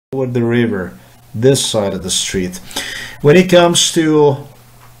with the river, this side of the street. When it comes to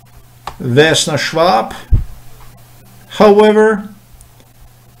Vesna Schwab, however,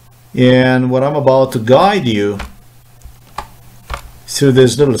 and what I'm about to guide you through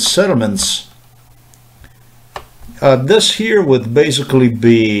these little settlements, this here would basically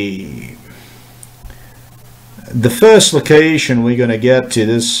be the first location we're gonna get to.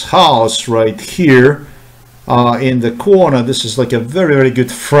 This house right here in the corner. This is like a very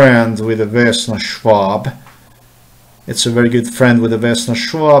good friend with a Vesna Schwab. It's a very good friend with a Vesna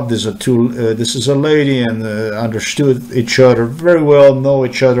Schwab. These are two. This is a lady, and understood each other very well, know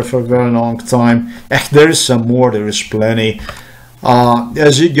each other for a very long time. There is some more. There is plenty.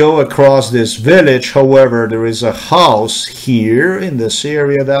 As you go across this village, however, there is a house here in this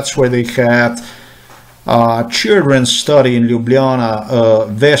area. That's where they had children study in Ljubljana.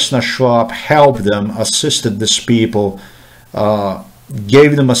 Vesna Schwab helped them, assisted these people,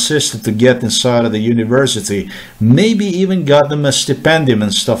 gave them assistance to get inside of the university, maybe even got them a stipendium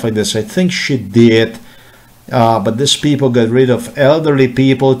and stuff like this. I think she did. But these people got rid of elderly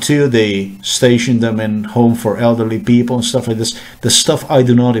people too. They stationed them in home for elderly people and stuff like this. The stuff I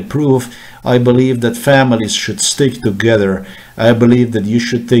do not approve. I believe that families should stick together. I believe that you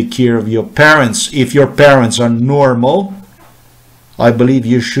should take care of your parents. If your parents are normal, I believe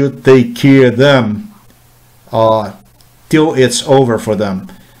you should take care of them till it's over for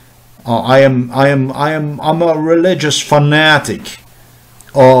them. I'm a religious fanatic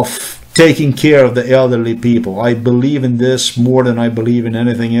of taking care of the elderly people. I believe in this more than I believe in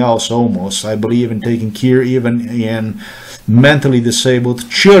anything else, almost. I believe in taking care even in mentally disabled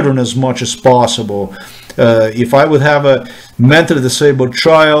children as much as possible. If I would have a mentally disabled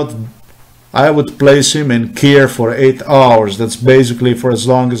child, I would place him in care for 8 hours. That's basically for as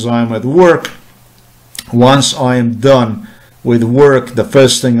long as I'm at work. Once I am done with work, the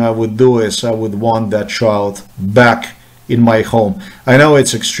first thing I would do is I would want that child back in my home. I know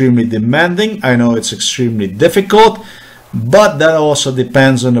it's extremely demanding. I know it's extremely difficult, but that also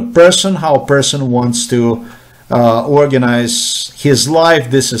depends on the person, how a person wants to organize his life.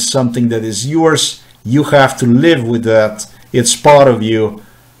 This is something that is yours. You have to live with that. It's part of you,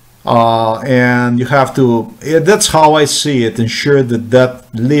 and you have to. That's how I see it. Ensure that that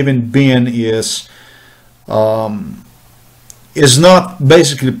living being is not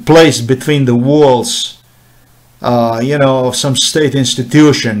basically placed between the walls, you know, of some state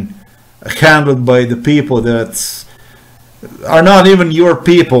institution handled by the people that are not even your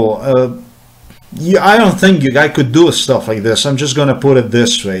people. I don't think I could do stuff like this. I'm just going to put it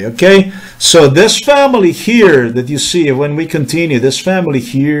this way, okay? So this family here that you see, when we continue, this family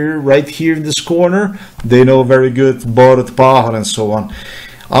here, right here in this corner, they know very good Borut Pahar and so on.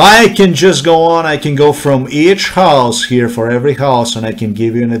 I can just go on. I can go from each house here, for every house, and I can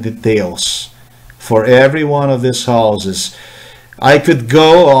give you the details for every one of these houses. I could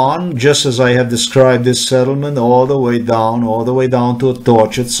go on just as I have described this settlement all the way down to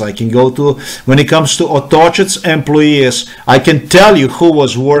Otochets. I can go to, when it comes to Otochets employees, I can tell you who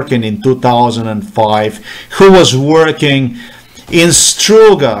was working in 2005, who was working in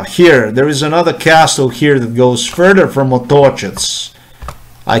Struga. Here, there is another castle here that goes further from Otochets.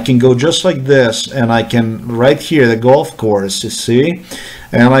 I can go just like this, and I can, right here, the golf course, you see,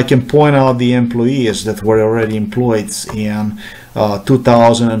 and I can point out the employees that were already employed in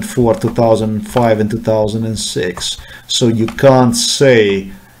 2004, 2005, and 2006. So you can't say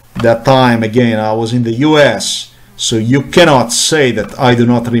that time, again, I was in the US, so you cannot say that I do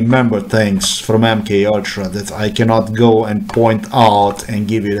not remember things from MK Ultra, that I cannot go and point out and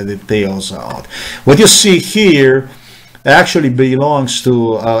give you the details out. What you see here actually belongs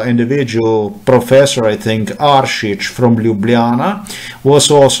to an individual professor, I think, Arsic from Ljubljana, was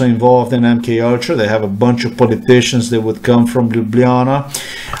also involved in MK Ultra. They have a bunch of politicians that would come from Ljubljana.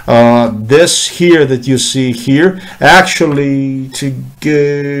 This here that you see here, actually,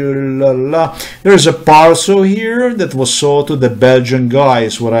 there's a parcel here that was sold to the Belgian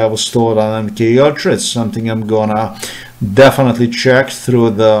guys, what I was told on MK Ultra. It's something I'm gonna definitely check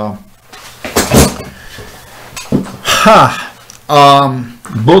through the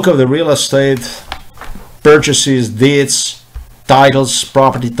book of the real estate purchases, deeds, titles,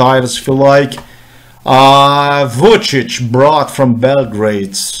 property titles, if you like. Vucic brought from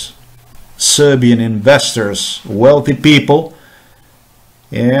Belgrade Serbian investors, wealthy people,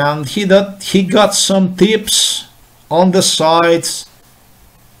 and he got some tips on the sides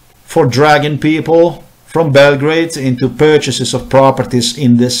for dragging people from Belgrade into purchases of properties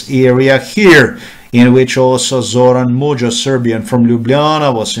in this area here, in which also Zoran Mujo, Serbian from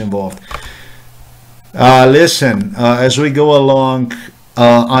Ljubljana, was involved. Listen, as we go along,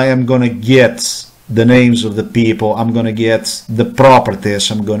 I am gonna get the names of the people, I'm gonna get the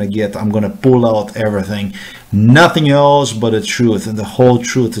properties, I'm gonna pull out everything, nothing else but the truth, and the whole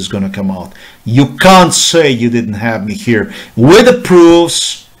truth is gonna come out. You can't say you didn't have me here with the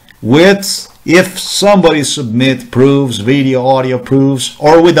proofs, with, if somebody submit proofs, video, audio proofs,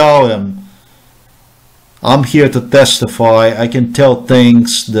 or without them. I'm here to testify. I can tell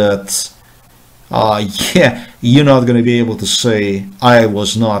things that yeah, you're not going to be able to say I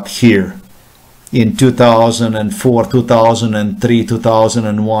was not here in 2004, 2003,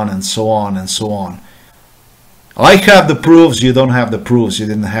 2001, and so on and so on. I have the proofs, you don't have the proofs, you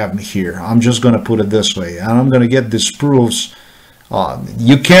didn't have me here. I'm just going to put it this way, and I'm going to get these proofs.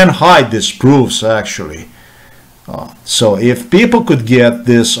 You can't hide these proofs, actually. So if people could get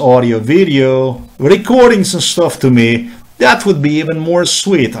this audio video recordings and stuff to me, that would be even more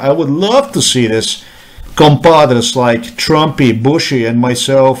sweet. I would love to see this compadres like Trumpy, Bushy, and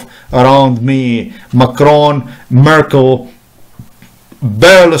myself around me, Macron, Merkel,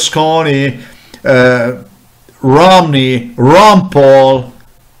 Berlusconi, Romney, Ron Paul,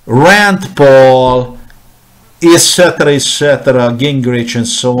 Rand Paul, etc., Gingrich, and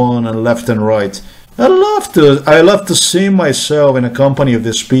so on, and left and right. I love to see myself in a company of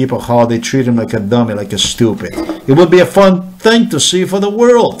these people, how they treat him like a dummy, like a stupid. It would be a fun thing to see for the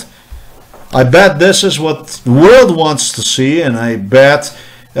world. I bet this is what the world wants to see, and I bet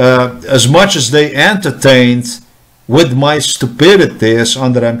as much as they entertained with my stupidities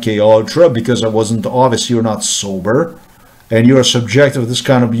under MK Ultra, because I wasn't, obviously you're not sober, and you're subject to this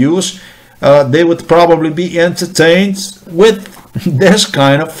kind of abuse, they would probably be entertained with this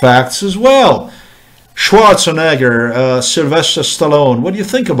kind of facts as well. Schwarzenegger, Sylvester Stallone, what do you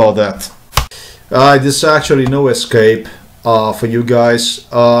think about that? There's actually no escape for you guys.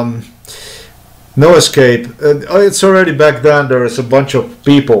 No escape. It's already back then. There's a bunch of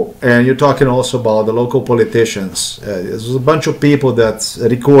people, and you're talking also about the local politicians. There's a bunch of people that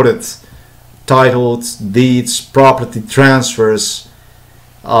recorded titles, deeds, property transfers,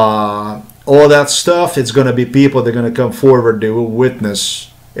 all that stuff. It's going to be people that are going to come forward, they will witness.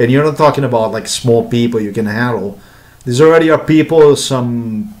 And you're not talking about like small people you can handle. These already are people,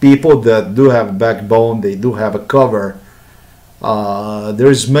 some people that do have a backbone, they do have a cover.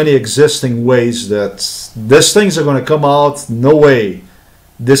 There's many existing ways that these things are going to come out. No way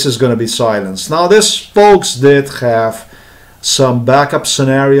this is going to be silenced. Now, these folks did have some backup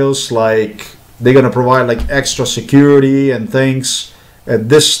scenarios, like they're going to provide like extra security and things. At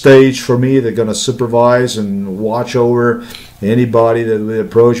this stage, for me, they're going to supervise and watch over anybody that will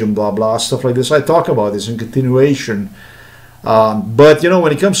approach them, blah, blah, stuff like this. I talk about this in continuation. But, you know,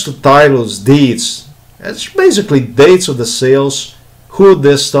 when it comes to titles, deeds, it's basically dates of the sales, who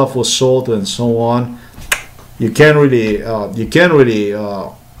this stuff was sold to, and so on. You can't really,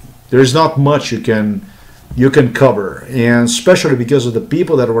 there's not much you can cover. And especially because of the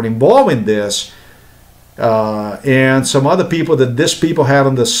people that were involved in this, and some other people that these people had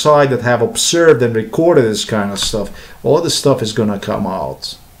on the side that have observed and recorded this kind of stuff. All this stuff is going to come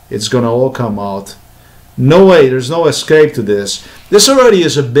out. It's going to all come out. No way, there's no escape to this. This already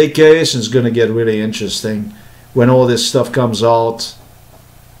is a big case, and it's going to get really interesting when all this stuff comes out.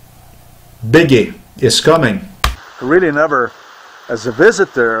 Biggie is coming. Really never as a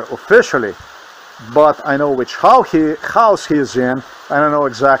visitor officially, but I know which house he is in, and I know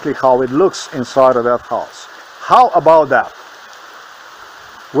exactly how it looks inside of that house. How about that?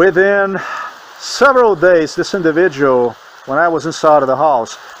 Within several days, this individual, when I was inside of the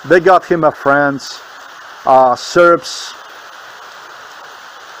house, they got him a friend, Serbs,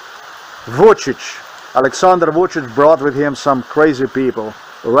 Vucic. Alexander Vucic brought with him some crazy people,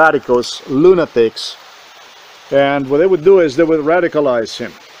 radicals, lunatics, and what they would do is they would radicalize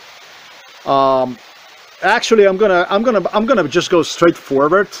him. Actually, I'm gonna just go straight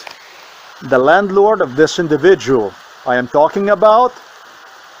forward. The landlord of this individual I am talking about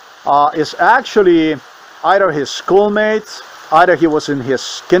is actually either his schoolmate, either he was in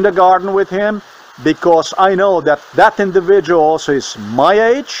his kindergarten with him, because I know that that individual also is my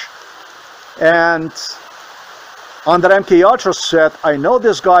age, and under MK Ultra set, I know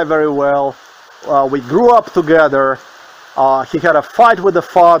this guy very well. We grew up together. He had a fight with the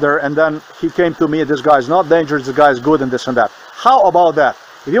father, and then he came to me, this guy's not dangerous, this guy's good, and this and that. How about that?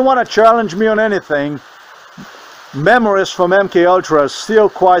 If you want to challenge me on anything, memories from MK Ultra are still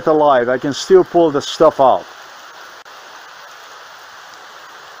quite alive. I can still pull the stuff out.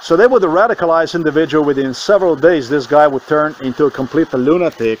 So they would radicalize individual. Within several days, this guy would turn into a complete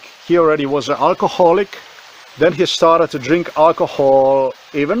lunatic. He already was an alcoholic. Then he started to drink alcohol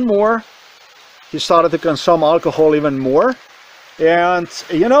even more. He started to consume alcohol even more. And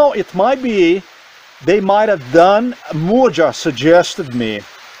you know, it might be they might have done. Muja suggested me.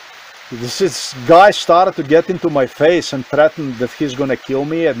 This guy started to get into my face and threatened that he's gonna kill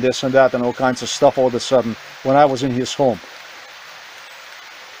me and this and that and all kinds of stuff all of a sudden when I was in his home.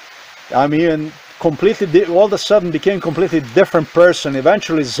 I mean, completely, all of a sudden became completely different person.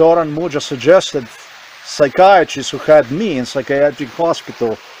 Eventually Zoran Muja suggested psychiatrist who had me in psychiatric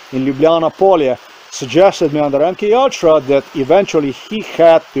hospital in Ljubljana Polje, suggested me under MK Ultra that eventually he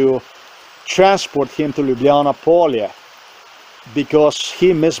had to transport him to Ljubljana Polje because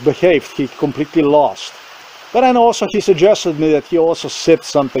he misbehaved, he completely lost. But then also he suggested me that he also sipped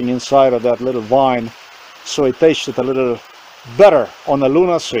something inside of that little wine, so it tasted a little better on the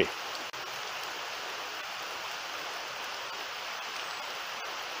lunacy.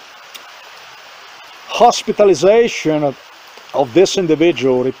 Hospitalization of this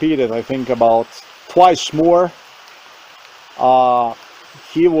individual repeated, I think, about twice more.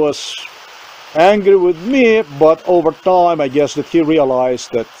 He was angry with me, but over time I guess that he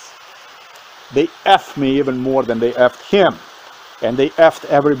realized that they effed me even more than they effed him, and they effed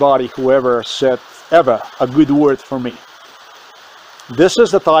everybody who ever said ever a good word for me. This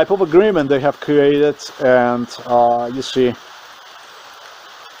is the type of agreement they have created, and you see,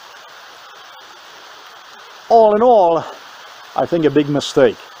 all in all, I think a big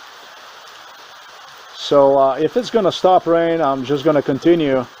mistake. So if it's gonna stop rain, I'm just gonna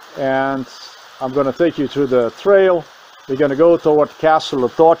continue, and I'm gonna take you through the trail. We're gonna go toward Castle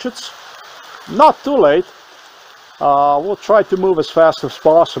of Torches. Not too late. We'll try to move as fast as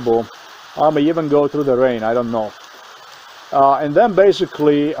possible. I may even go through the rain, I don't know. And then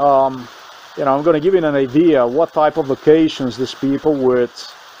basically, you know, I'm gonna give you an idea what type of locations these people would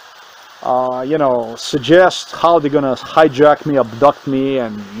you know, suggest how they're gonna hijack me, abduct me,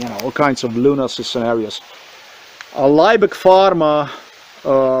 and you know, all kinds of lunacy scenarios. Laibek Pharma,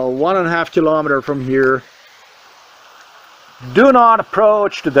 1.5 kilometers from here. Do not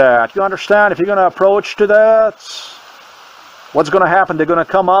approach to that. You understand? If you're gonna approach to that, what's gonna happen? They're gonna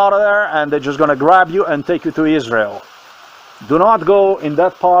come out of there and they're just gonna grab you and take you to Israel. Do not go in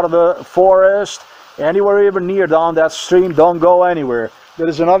that part of the forest, anywhere even near down that stream. Don't go anywhere. There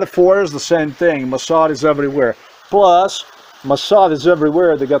is another forest, the same thing. Mossad is everywhere. Plus, Mossad is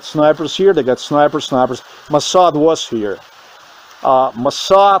everywhere. They got snipers here, they got snipers. Mossad was here.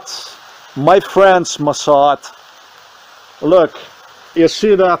 Mossad, my friends, Mossad. Look, you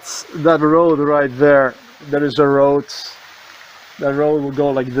see that road right there? There is a road. That road will go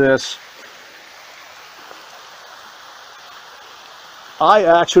like this. I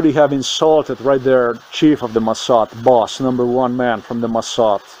actually have insulted right there chief of the Mossad, boss, #1 man from the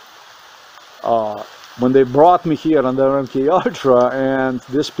Mossad. When they brought me here under MK Ultra, and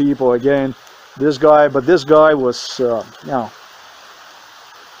these people again, this guy was, you know,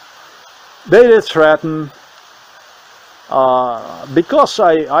 they did threaten, because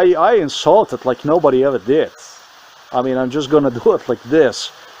I insulted like nobody ever did. I mean, I'm just gonna do it like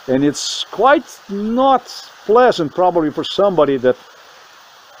this, and it's quite not pleasant probably for somebody that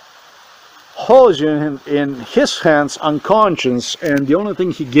holds you in his hands unconscious, and the only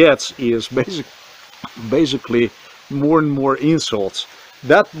thing he gets is basically more and more insults.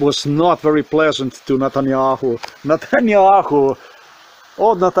 That was not very pleasant to Netanyahu.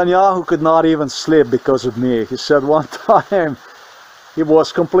 Netanyahu could not even sleep because of me. He said one time he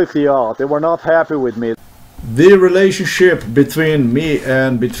was completely out. They were not happy with me. The relationship between me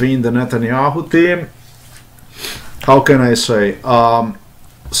and between the Netanyahu team, how can I say,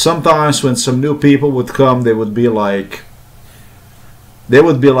 sometimes when some new people would come, they would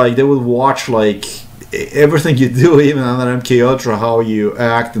watch like everything you do, even under MK Ultra, how you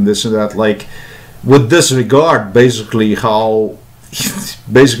act and this and that, like with disregard basically how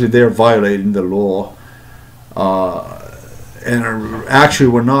basically they're violating the law, and actually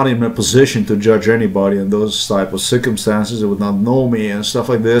we're not in a position to judge anybody in those type of circumstances. They would not know me and stuff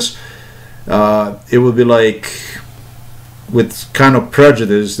like this. It would be like with kind of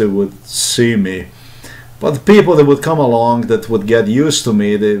prejudice they would see me. But the people that would come along that would get used to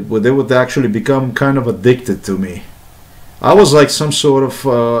me, they would actually become kind of addicted to me. I was like some sort of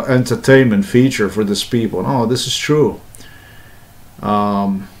entertainment feature for these people. No, this is true.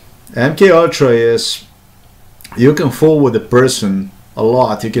 MK Ultra is, you can fool with a person a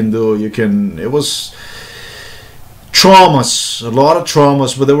lot. It was traumas, a lot of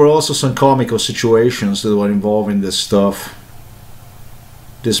traumas, but there were also some comical situations that were involved in this stuff.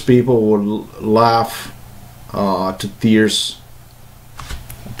 These people would laugh to tears.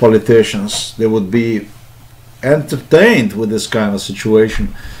 Politicians, they would be entertained with this kind of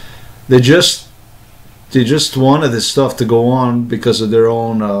situation. They just they just wanted this stuff to go on because of their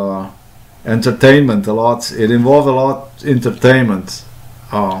own entertainment. A lot. It involved a lot entertainment.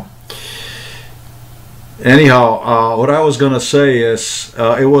 Anyhow, what I was gonna say is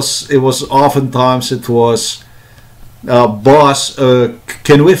it was oftentimes it was boss,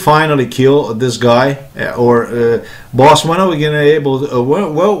 can we finally kill this guy? Or boss, when are we gonna able to,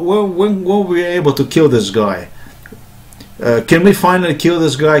 when will we able to kill this guy? Can we finally kill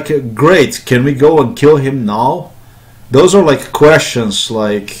this guy? Great, can we go and kill him now? Those are like questions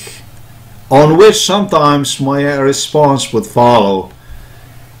like on which sometimes my response would follow,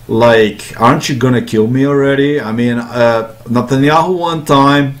 like, aren't you gonna kill me already? I mean, Netanyahu one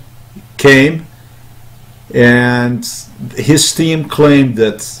time came and his team claimed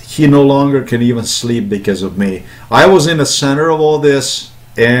that he no longer can even sleep because of me. I was in the center of all this,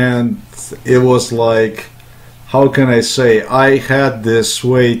 and it was like, how can I say, I had this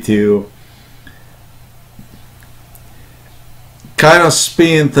way to kind of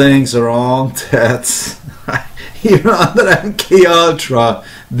spin things around that even under MK Ultra,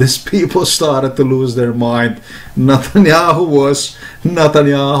 these people started to lose their mind. Netanyahu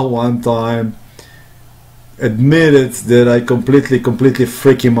one time admitted that I completely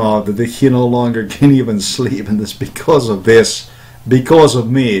freak him out, that he no longer can even sleep, and it's because of this, because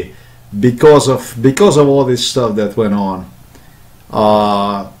of me, because of all this stuff that went on.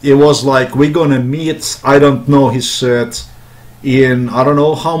 It was like, we're gonna meet, I don't know, he said, in I don't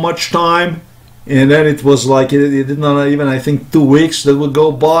know how much time, and then it was like it did not even, I think, 2 weeks that would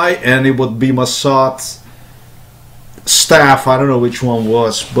go by, and it would be Mossad staff, I don't know which one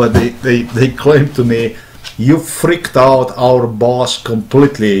was, but they claimed to me, you freaked out our boss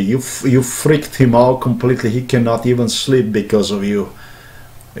completely, you freaked him out completely, he cannot even sleep because of you,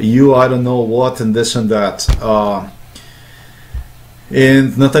 I don't know what, and this and that.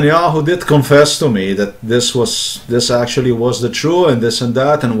 And Netanyahu did confess to me that this actually was the true, and this and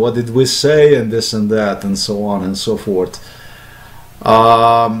that, and what did we say, and this and that, and so on and so forth.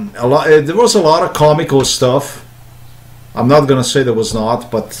 There was a lot of comical stuff. I'm not gonna say there was not,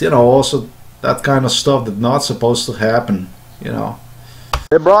 but you know, also that kind of stuff that's not supposed to happen, you know.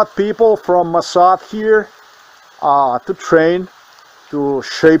 They brought people from Mossad here to train, to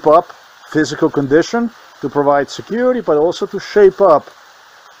shape up physical condition, to provide security, but also to shape up,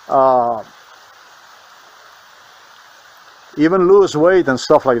 even lose weight and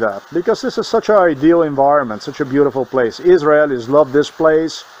stuff like that, because this is such an ideal environment, such a beautiful place. Israelis love this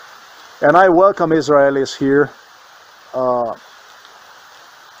place, and I welcome Israelis here.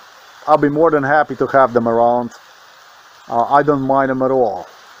 I'll be more than happy to have them around. I don't mind them at all.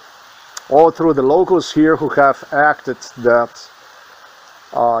 All through the locals here who have acted that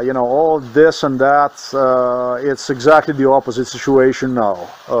you know, all this and that, it's exactly the opposite situation now.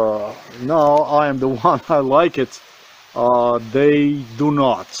 No, I am the one, I like it. They do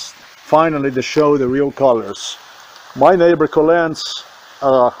not. Finally, they show the real colors. My neighbor Collins,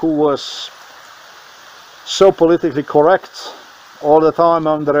 who was so politically correct all the time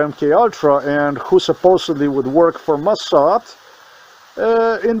under MK Ultra, and who supposedly would work for Mossad,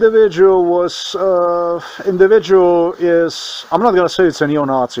 individual is, I'm not gonna say it's a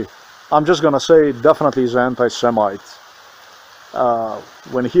neo-Nazi, I'm just gonna say definitely he's anti-Semite.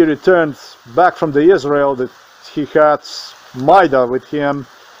 When he returned back from the Israel, that he had Maida with him,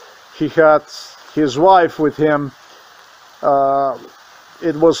 he had his wife with him,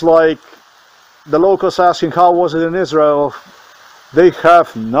 it was like the locals asking how was it in Israel. They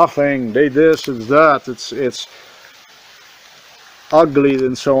have nothing, they this, it's that, it's ugly,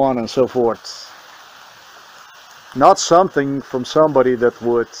 and so on and so forth. Not something from somebody that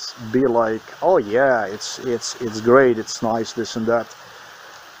would be like, oh yeah, it's great, it's nice, this and that.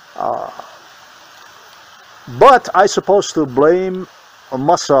 But I supposed to blame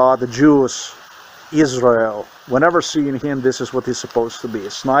Mossad, the Jews, Israel. Whenever seeing him, this is what he's supposed to be.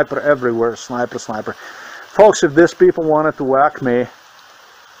 A sniper everywhere, sniper. Folks, if these people wanted to whack me,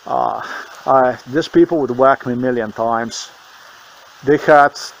 these people would whack me a million times. They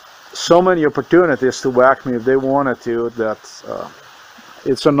had so many opportunities to whack me if they wanted to, that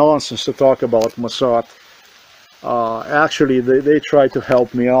it's a nonsense to talk about Mossad. Actually, they tried to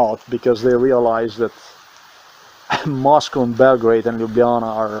help me out because they realized that Moscow and Belgrade and Ljubljana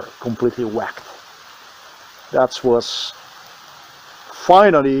are completely whacked. That was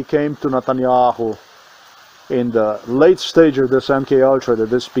finally came to Netanyahu in the late stage of this MK Ultra, that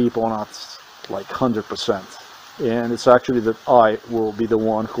these people are not like 100%. And it's actually that I will be the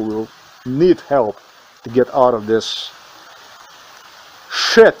one who will need help to get out of this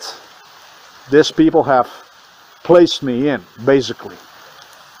shit these people have placed me in, basically.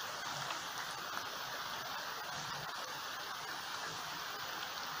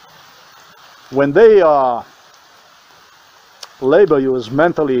 when they label you as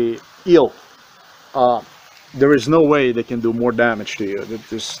mentally ill, there is no way they can do more damage to you.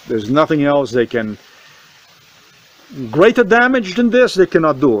 There's nothing else they can, greater damage than this they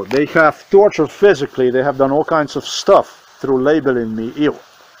cannot do. They have tortured physically, they have done all kinds of stuff through labeling me ill.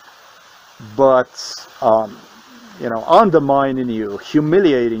 But, you know, undermining you,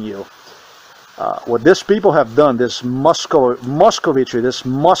 humiliating you. What these people have done, this Moscovici, this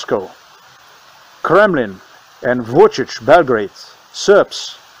Moscow, Kremlin, and Vucic, Belgrade,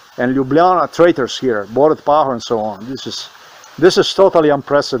 Serbs, and Ljubljana traitors here, Borut Pahor and so on. This is totally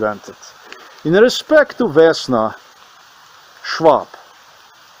unprecedented. In respect to Vesna Schwab,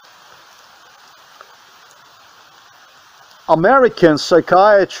 American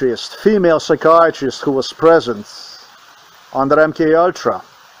psychiatrist, female psychiatrist who was present under MK Ultra,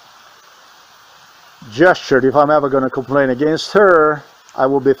 gestured, if I'm ever going to complain against her, I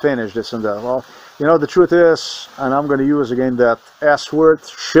will be finished, this and that. Well, you know, the truth is, and I'm going to use again that S word,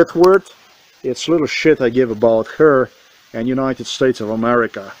 shit word, it's little shit I give about her and United States of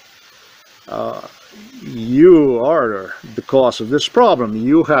America. You are the cause of this problem.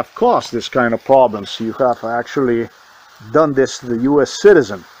 You have caused this kind of problems. You have actually done this to the US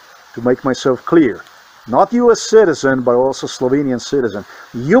citizen, to make myself clear. Not US citizen, but also Slovenian citizen.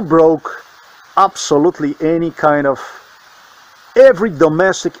 You broke absolutely any kind of, every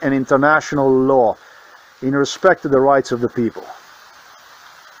domestic and international law in respect to the rights of the people.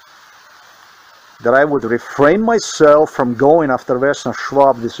 That I would refrain myself from going after Vesna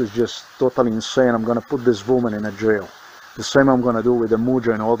Schwab, this is just totally insane. I'm going to put this woman in a jail. The same I'm going to do with the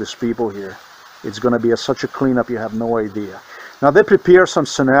Muja and all these people here. It's going to be such a cleanup, you have no idea. Now they prepare some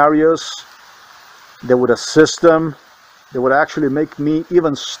scenarios that would assist them. They would actually make me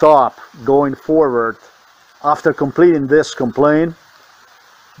even stop going forward after completing this complaint.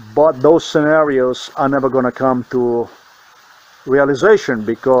 But those scenarios are never going to come to realization,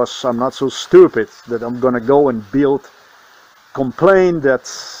 because I'm not so stupid that I'm going to go and build complaint that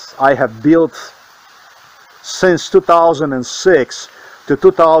I have built since 2006 to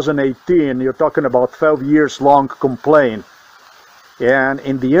 2018. You're talking about 12 years long complaint. And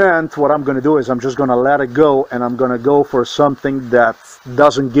in the end, what I'm going to do is I'm just going to let it go, and I'm going to go for something that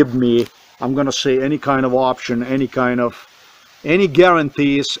doesn't give me, I'm going to say, any kind of option, any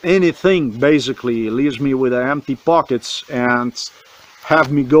guarantees, anything basically leaves me with empty pockets and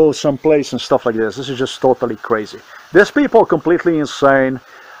have me go someplace and stuff like this. This is just totally crazy. These people are completely insane.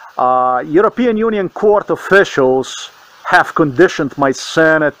 European Union court officials have conditioned my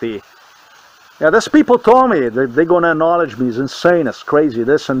sanity. Yeah, these people told me that they're going to acknowledge me as insane, as crazy,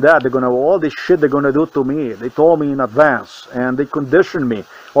 this and that. They're going to, all this shit they're going to do to me. They told me in advance, and they conditioned me.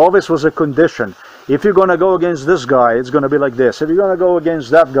 All this was a condition. If you're going to go against this guy, it's going to be like this. If you're going to go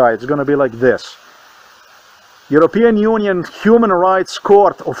against that guy, it's going to be like this. European Union Human Rights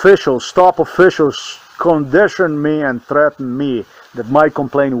Court officials, top officials, conditioned me and threatened me that my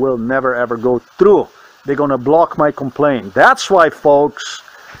complaint will never ever go through. They're going to block my complaint. That's why, folks,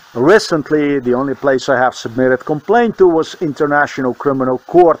 recently the only place I have submitted complaint to was International Criminal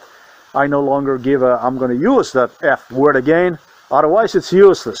Court. I no longer give a, I'm going to use that F word again, otherwise it's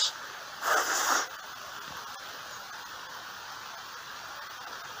useless.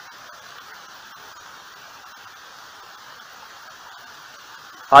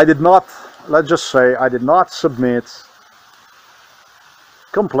 I did not, let's just say, I did not submit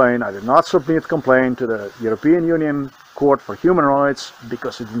complaint, I did not submit complaint to the European Union Court for Human Rights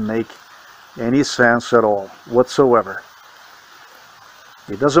because it didn't make any sense at all, whatsoever.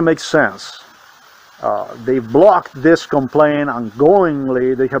 It doesn't make sense. They blocked this complaint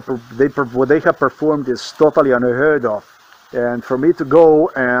ongoingly. What they have performed is totally unheard of. And for me to go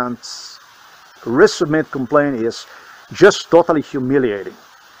and resubmit complaint is just totally humiliating.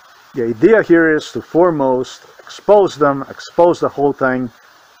 The idea here is to foremost expose them, expose the whole thing,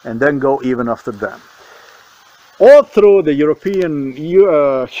 and then go even after them. All through the European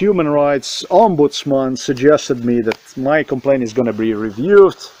Human Rights Ombudsman suggested me that my complaint is going to be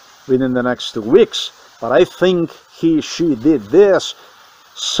reviewed within the next 2 weeks, but I think she did this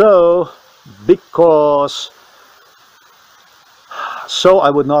so I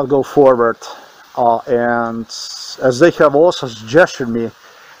would not go forward, and as they have also suggested me,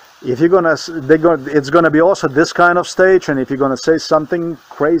 if you're gonna, it's gonna be also this kind of stage, and if you're gonna say something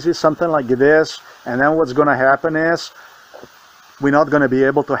crazy, something like this, and then what's gonna happen is we're not gonna be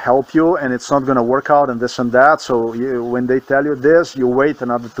able to help you, and it's not gonna work out, and this and that. So when they tell you this, you wait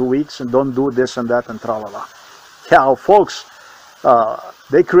another 2 weeks and don't do this and that and tralala. Yeah, folks,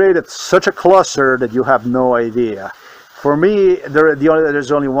 they created such a cluster that you have no idea. For me,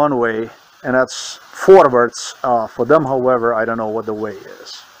 there's only one way and that's forwards. For them, however, I don't know what the way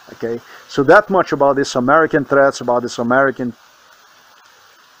is. Okay, so that much about these American threats, about these American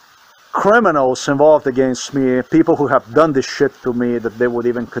criminals involved against me, people who have done this shit to me, that they would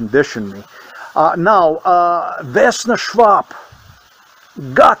even condition me. Now, Vesna Schwab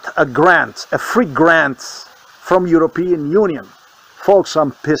got a grant, a free grant from European Union. Folks,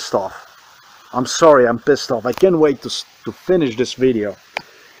 I'm pissed off. I'm sorry, I'm pissed off. I can't wait to finish this video.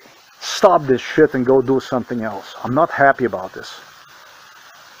 Stop this shit and go do something else. I'm not happy about this.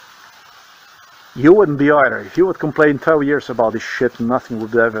 You wouldn't be either. If you would complain 12 years about this shit, nothing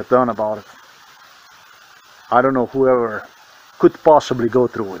would be ever done about it. I don't know whoever could possibly go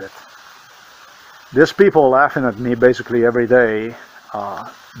through with it. These people are laughing at me basically every day.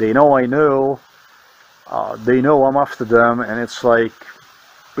 They know I know. They know I'm after them, and it's like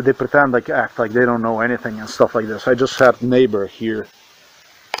they pretend like act like they don't know anything and stuff like this. I just had a neighbor here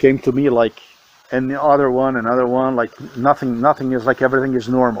came to me like, and the other one, another one, like nothing is like everything is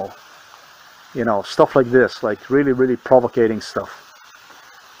normal. You know, stuff like this, like really provocating stuff.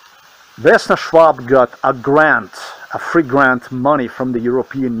 Vesna Schwab got a grant, a free grant money from the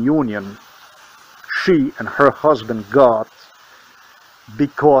European Union. She and her husband got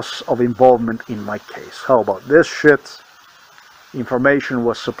because of involvement in my case. How about this shit? Information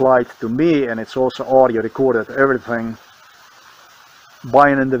was supplied to me, and it's also audio recorded, everything, by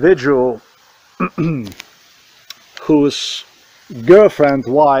an individual whose girlfriend,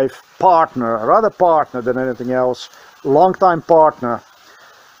 wife, partner, rather partner than anything else, longtime partner,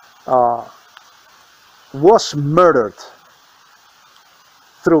 was murdered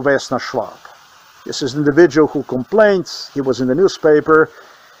through Vesna Schwab. This is an individual who complained. He was in the newspaper,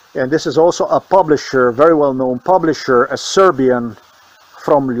 and this is also a publisher, very well-known publisher, a Serbian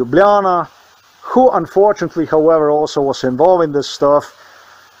from Ljubljana, who unfortunately, however, also was involved in this stuff.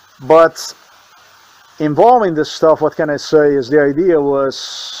 But involving this stuff, what can I say, is the idea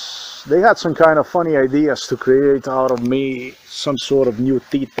was they had some kind of funny ideas to create out of me some sort of new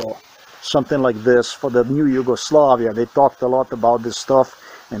Tito, something like this for the new Yugoslavia. They talked a lot about this stuff,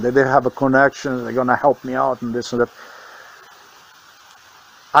 and they have a connection, they're gonna help me out and this and that.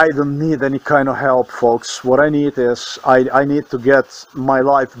 I don't need any kind of help, folks. What I need is, I need to get my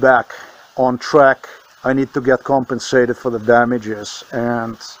life back on track. I need to get compensated for the damages,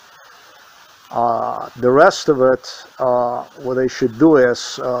 and the rest of it, what they should do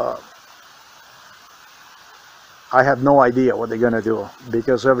is, I have no idea what they're gonna do,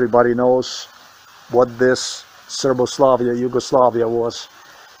 because everybody knows what this Serboslavia, Yugoslavia was.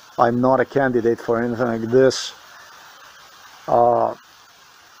 I'm not a candidate for anything like this. I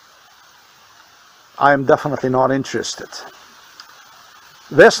am definitely not interested.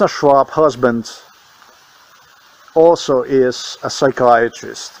 Vesna Schwab, husband, also is a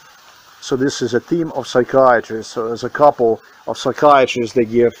psychiatrist. So this is a team of psychiatrists. So as a couple of psychiatrists, they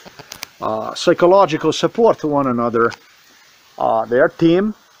give psychological support to one another. They're a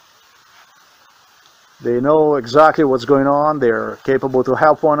team. They know exactly what's going on. They're capable to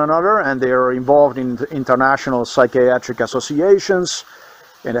help one another, and they're involved in international psychiatric associations,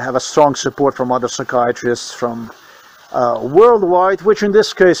 and they have a strong support from other psychiatrists from worldwide, which in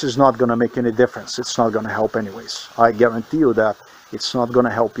this case is not going to make any difference. It's not going to help anyways. I guarantee you that it's not going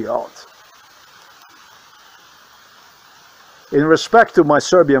to help you out. In respect to my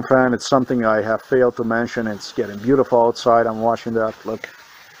Serbian friend, it's something I have failed to mention. It's getting beautiful outside. I'm watching that. Look.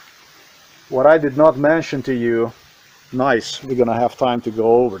 What I did not mention to you, nice, we're going to have time to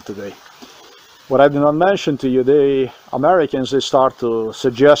go over today. What I did not mention to you, the Americans, they start to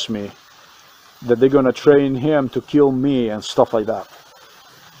suggest me that they're going to train him to kill me and stuff like that.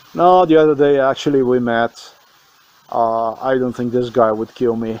 No, the other day actually we met. I don't think this guy would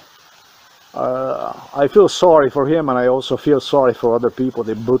kill me. I feel sorry for him, and I also feel sorry for other people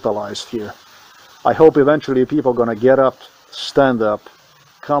they brutalized here. I hope eventually people are going to get up, stand up,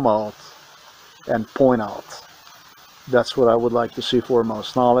 come out, and point out. That's what I would like to see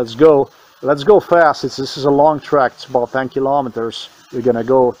foremost. Now let's go fast. This is a long track. It's about 10 kilometers we're gonna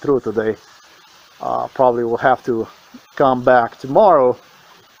go through today. Probably will have to come back tomorrow.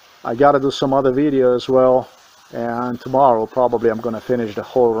 I gotta do some other video as well, and tomorrow probably I'm gonna finish the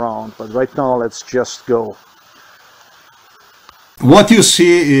whole round, but right now let's just go. What you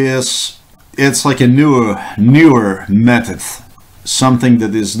see is, it's like a newer method, something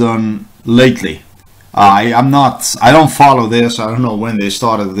that is done lately. I don't follow this. I don't know when they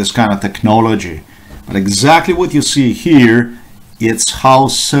started this kind of technology, but exactly what you see here, it's how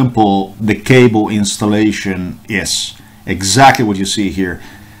simple the cable installation is. Exactly what you see here.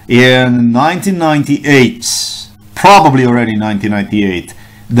 In 1998, probably already 1998,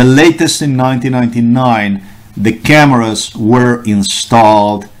 the latest in 1999, the cameras were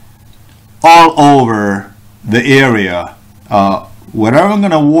installed all over the area. Whatever I'm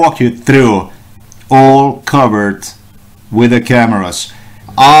gonna walk you through, all covered with the cameras.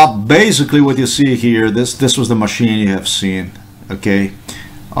 Basically what you see here, this was the machine you have seen, okay?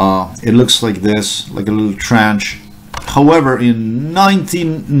 It looks like this, like a little trench. However, in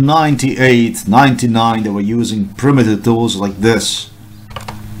 1998, 99, they were using primitive tools like this.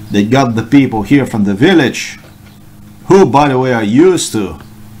 They got the people here from the village, who, by the way, are used to,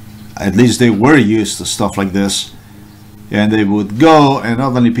 at least they were used to stuff like this. And they would go, and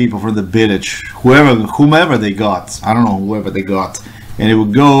not only people from the village, whomever they got, I don't know, whoever they got, and they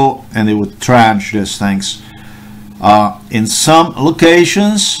would go and they would trench these things. In some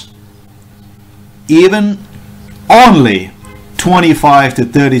locations, even only 25 to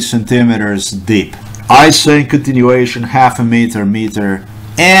 30 centimeters deep. I say continuation half a meter,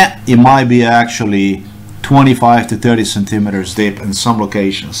 and it might be actually 25 to 30 centimeters deep in some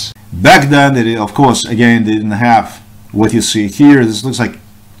locations. Back then, they did, of course, again, they didn't have what you see here. This looks like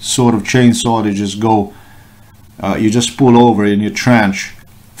sort of chainsaw. They just go, you just pull over and you trench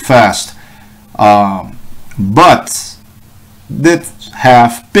fast. But they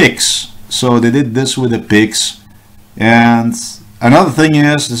have picks, so they did this with the picks. And another thing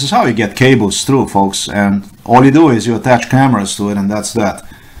is, this is how you get cables through, folks, and all you do is you attach cameras to it, and that's that.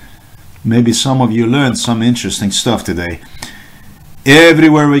 Maybe some of you learned some interesting stuff today.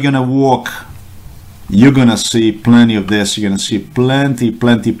 Everywhere we're gonna walk, you're gonna see plenty of this. You're gonna see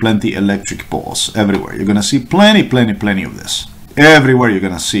plenty electric poles everywhere. You're gonna see plenty of this. Everywhere you're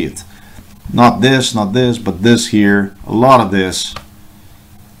gonna see it. Not this, but this here, a lot of this.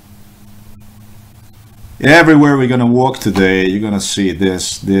 Everywhere we're gonna walk today, you're gonna see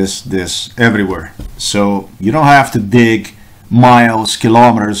this everywhere. So you don't have to dig miles,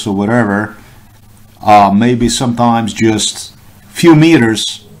 kilometers, or whatever. Maybe sometimes just few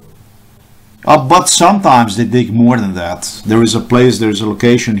meters. But sometimes they dig more than that. There is a place, there's a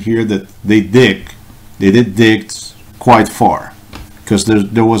location here that they did dig quite far, because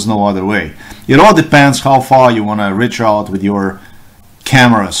there was no other way. It all depends how far you want to reach out with your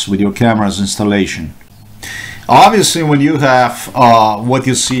cameras installation. Obviously, when you have what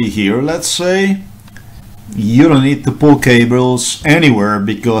you see here, let's say, you don't need to pull cables anywhere,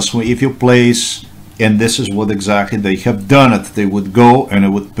 because if you place, and this is what exactly they have done it, they would go and they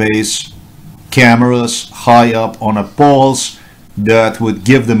would place cameras high up on a poles that would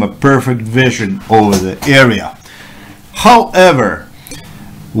give them a perfect vision over the area. However,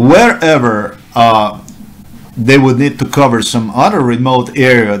 wherever they would need to cover some other remote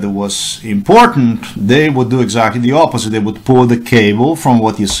area that was important, they would do exactly the opposite. They would pull the cable from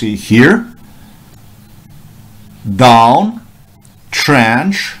what you see here down,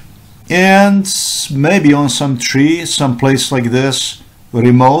 trench, and maybe on some tree, some place like this,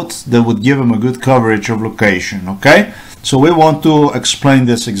 remote, that would give them a good coverage of location. Okay, so we want to explain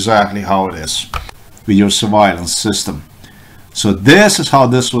this exactly how it is with your surveillance system. So this is how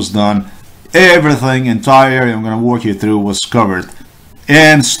this was done. Everything, entire area I'm going to walk you through, was covered,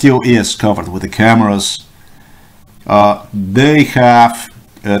 and still is covered with the cameras. They have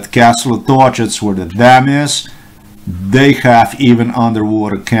at Castle of Torches, where the dam is, they have even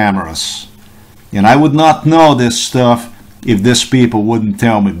underwater cameras. And I would not know this stuff if these people wouldn't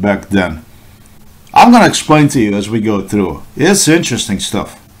tell me back then. I'm going to explain to you as we go through. It's interesting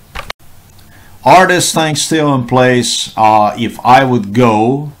stuff. Are these things still in place? If I would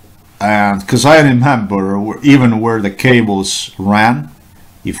go, and because I remember even where the cables ran,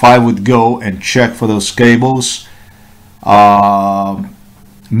 if I would go and check for those cables,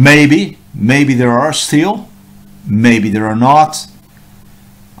 maybe there are still, maybe there are not.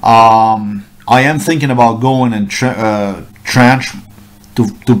 I am thinking about going and trench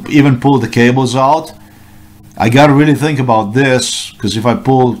to even pull the cables out. I gotta really think about this, because if I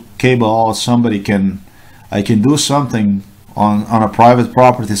pull cable out, I can do something on a private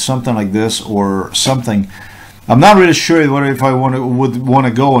property, something like this or something. I'm not really sure whether if I would want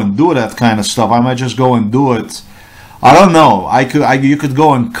to go and do that kind of stuff. I might just go and do it. I don't know. You could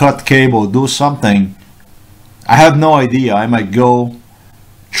go and cut cable, do something. I have no idea. I might go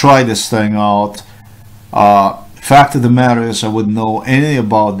try this thing out. Fact of the matter is, I wouldn't know any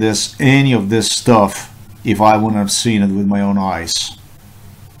of this stuff, if I wouldn't have seen it with my own eyes.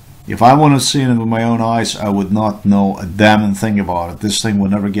 If I wouldn't have seen it with my own eyes, I would not know a damn thing about it. This thing would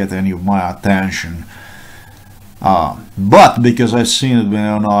never get any of my attention. But because I've seen it with my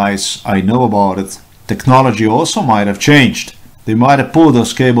own eyes, I know about it. Technology also might have changed. They might have pulled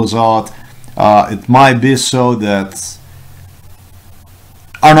those cables out. It might be so that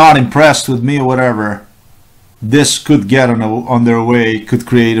are not impressed with me or whatever, this could get on their way, could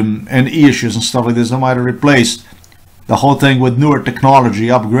create an issues and stuff like this. They might have replaced the whole thing with newer technology,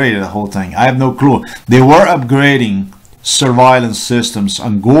 upgraded the whole thing. I have no clue. They were upgrading surveillance systems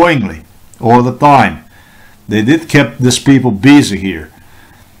ongoingly all the time. They did keep these people busy here.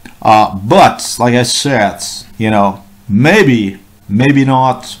 But like I said, you know, maybe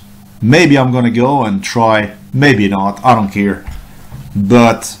not. Maybe I'm gonna go and try. Maybe not. I don't care.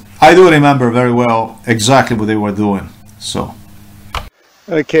 But I do remember very well exactly what they were doing. So.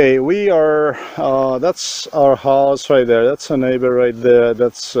 Okay, we are, that's our house right there. That's a neighbor right there.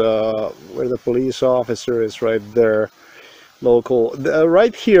 That's where the police officer is right there. Local.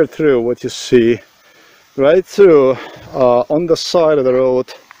 Right here through what you see. Right through on the side of the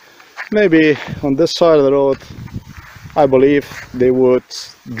road. Maybe on this side of the road, I believe they would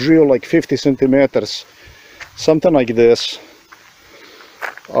drill like 50 centimeters. Something like this.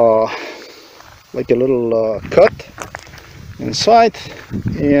 Like a little cut inside,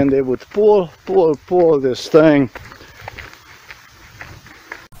 and they would pull this thing.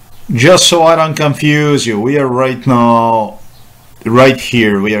 Just so I don't confuse you, we are right now right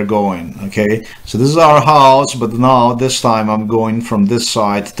here. We are going, okay, so this is our house, but now this time I'm going from this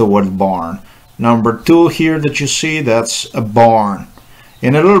side toward the barn. Number 2 here that you see, that's a barn.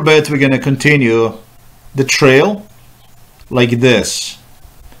 In a little bit we're going to continue the trail like this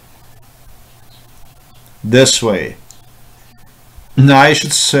way. Now I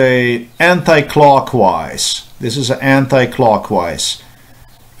should say anti-clockwise. This is anti-clockwise,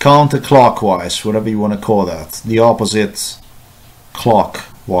 counterclockwise, whatever you want to call that, the opposite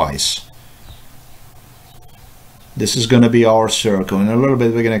clockwise. This is going to be our circle. In a little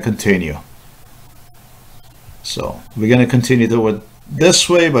bit we're going to continue. So we're going to continue toward this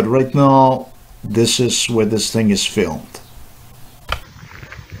way, but right now this is where this thing is filmed.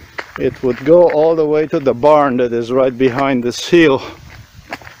 It would go all the way to the barn that is right behind this hill.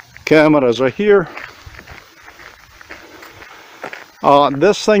 Cameras are here.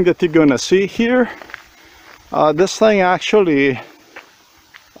 This thing that you're gonna see here, this thing actually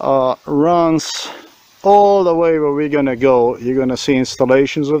runs all the way where we're gonna go. You're gonna see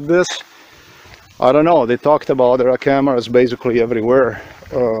installations of this. I don't know, they talked about there are cameras basically everywhere,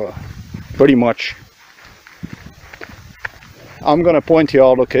 pretty much. I'm gonna point you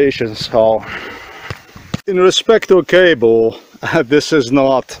out locations. How, in respect to cable, this is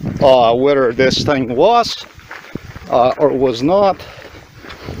not whether this thing was or was not.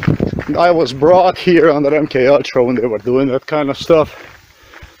 I was brought here under MK Ultra when they were doing that kind of stuff.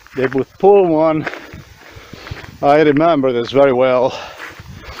 They would pull one. I remember this very well.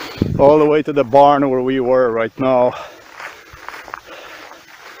 All the way to the barn where we were right now.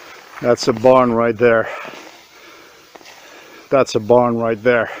 That's a barn right there. That's a barn right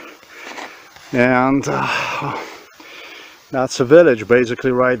there. And that's a village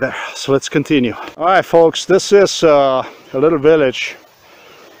basically right there. So let's continue. Alright folks, this is a little village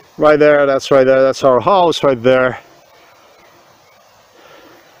right there. That's right there. That's our house right there.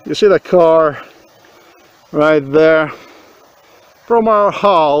 You see the car right there. From our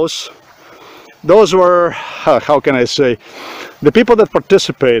house, those were, how can I say, the people that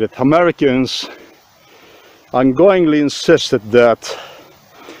participated, Americans, ongoingly insisted that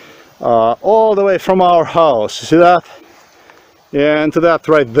all the way from our house, you see that? And to that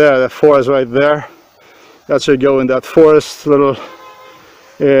right there, the forest right there, that's where you go in that forest little,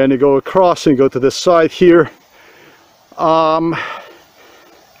 and you go across and go to this side here, all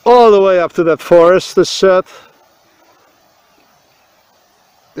the way up to that forest is set.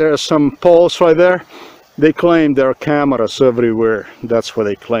 There are some poles right there. They claimed there are cameras everywhere. That's what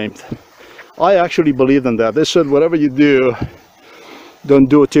they claimed. I actually believed in that. They said whatever you do, don't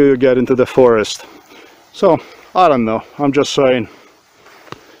do it till you get into the forest. So I don't know, I'm just saying,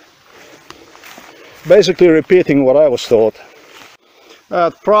 basically repeating what I was taught.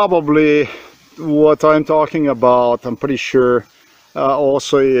 Probably what I'm talking about, I'm pretty sure,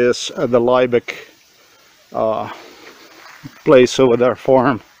 also is the Liebeck place over there,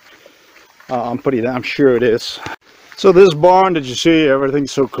 farm. I'm pretty damn sure it is. So this barn that you see,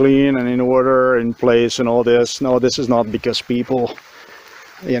 everything's so clean and in order, in place and all this. No, this is not because people,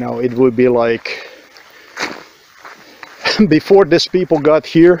 you know, it would be like before these people got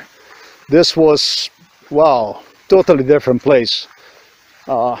here, this was, wow, totally different place.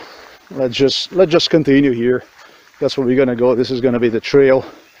 Let's just continue here. That's where we're gonna go. This is gonna be the trail.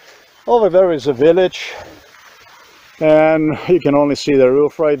 Over there is a village, and you can only see the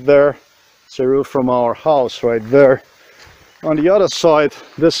roof right there. It's a roof from our house right there. On the other side,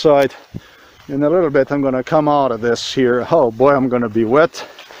 this side, In a little bit I'm gonna come out of this here. Oh boy, I'm gonna be wet.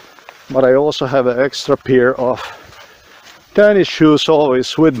 But I also have an extra pair of tennis shoes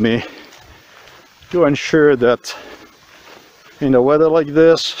always with me to ensure that in a weather like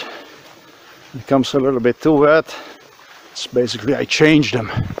this it becomes a little bit too wet. It's basically I changed them.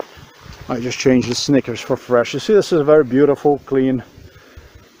 I just changed the sneakers for fresh. You see, this is a very beautiful, clean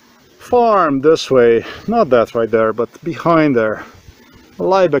farm this way. Not that right there, but behind there.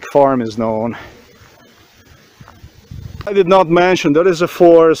 Liebeck farm is known. I did not mention there is a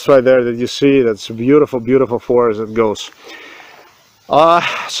forest right there that you see. That's a beautiful, beautiful forest that goes.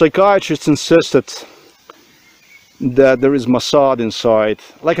 Psychiatrists insisted that there is Mossad inside.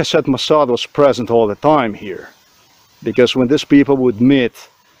 Like I said, Mossad was present all the time here. Because when these people would meet,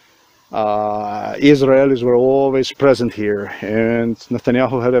 Israelis were always present here. And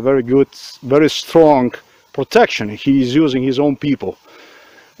Netanyahu had a very good, very strong protection. He's using his own people.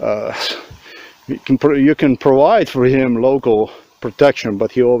 You can provide for him local protection,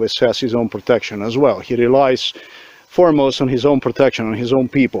 but he always has his own protection as well. He relies foremost on his own protection, on his own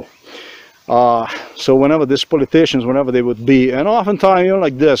people. So whenever these politicians, whenever they would be, and oftentimes, you know,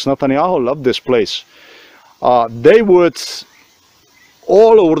 like this, Netanyahu loved this place. They would,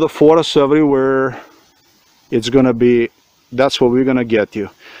 all over the forest, everywhere, it's gonna be, that's what we're gonna get you.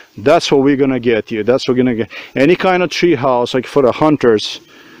 That's what we're gonna get you. That's what we're gonna get. Any kind of tree house, like for the hunters,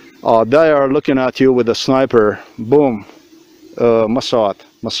 they are looking at you with a sniper. Boom. Mossad.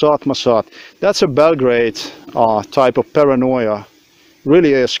 Mossad, Mossad. That's a Belgrade type of paranoia.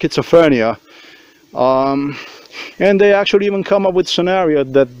 Really a schizophrenia. And they actually even come up with scenario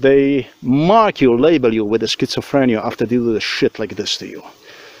that they mark you, label you with a schizophrenia after they do the shit like this to you.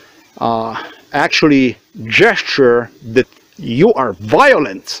 Actually gesture that you are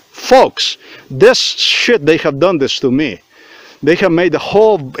violent. Folks, this shit, they have done this to me. They have made the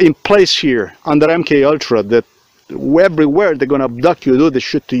whole in place here under MK Ultra that everywhere they're gonna abduct you, do this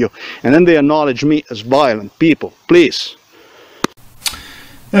shit to you, and then they acknowledge me as violent people. Please.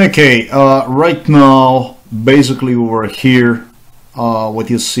 Okay, right now, basically we're here.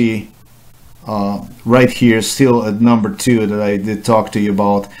 What you see right here, still at number 2 that I did talk to you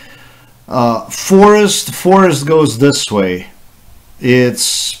about. Forest goes this way.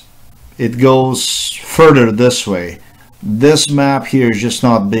 It goes further this way. This map here is just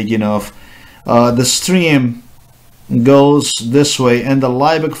not big enough. The stream goes this way, and the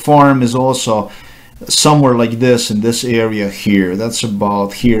Liebeck farm is also somewhere like this in this area here. That's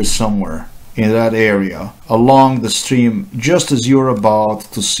about here somewhere in that area along the stream, just as you're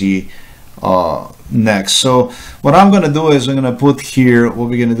about to see next. So what I'm gonna do is I'm gonna put here, what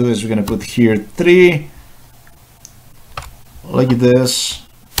we're gonna do is we're gonna put here 3 like this,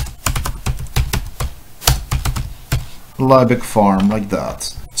 Liebeck farm, like that.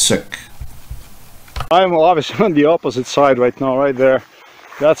 Sick. I'm obviously on the opposite side right now, right there.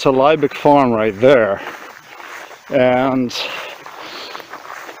 That's a Liebeck farm right there. And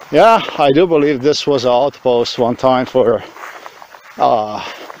yeah, I do believe this was an outpost one time for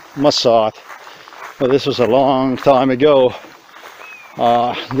Mossad. But this was a long time ago.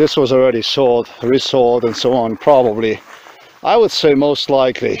 This was already sold, resold, and so on, probably. I would say most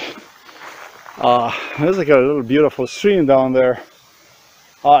likely. There's like a little beautiful stream down there.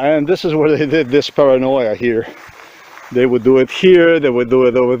 And this is where they did this paranoia here. They would do it here, they would do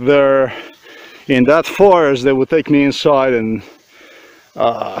it over there. In that forest, they would take me inside and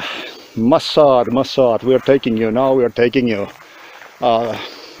Mossad, we are taking you, now we are taking you.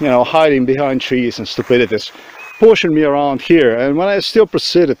 You know, hiding behind trees and stupidities, pushing me around here. And when I still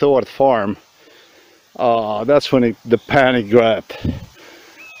proceeded toward farm, that's when the panic grabbed.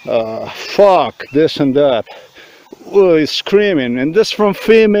 Fuck this and that. He's screaming, and this from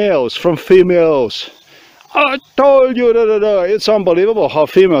females, I told you, da, da, da. It's unbelievable how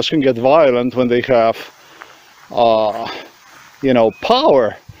females can get violent when they have you know,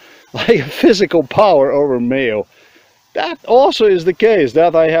 power, like physical power over male. That also is the case,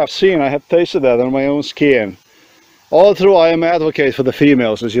 that I have seen, I have tasted that on my own skin. All through I am advocate for the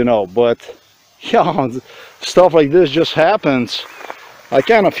females, as you know, but yeah, stuff like this just happens. I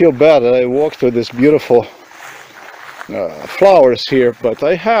kind of feel bad that I walked through this beautiful flowers here, but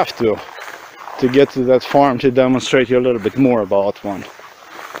I have to get to that farm to demonstrate you a little bit more about one.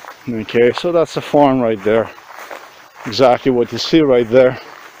 Okay, so that's the farm right there. Exactly what you see right there.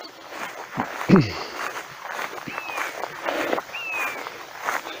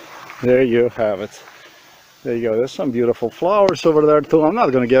 There you have it. There you go. There's some beautiful flowers over there too. I'm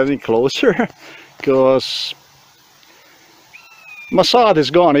not going to get any closer because Mossad is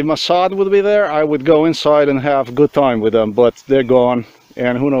gone. If Mossad would be there, I would go inside and have a good time with them, but they're gone.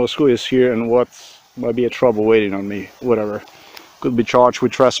 and who knows who is here and what might be a trouble waiting on me, whatever. Could be charged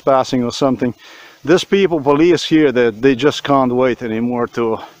with trespassing or something. These people, police here, that they just can't wait anymore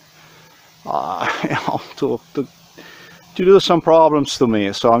to, you know, to do some problems to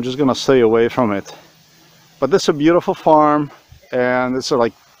me. So I'm just gonna stay away from it. But this is a beautiful farm, and it's a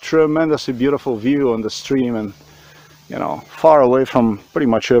like tremendously beautiful view on the stream, and you know, far away from pretty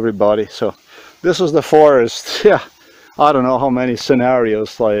much everybody. So this is the forest. Yeah, I don't know how many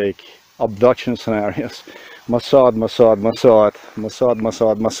scenarios, like abduction scenarios. Mossad, Mossad, Mossad, Mossad,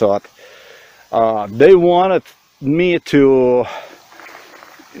 Mossad, Mossad. They wanted me to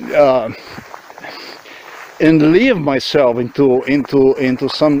leave myself into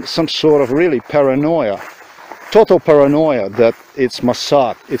some sort of really paranoia, total paranoia that it's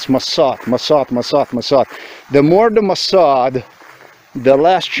Mossad, it's Mossad, Mossad, Mossad, Mossad. The more the Mossad, the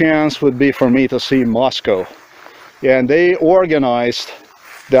less chance would be for me to see Moscow. And they organized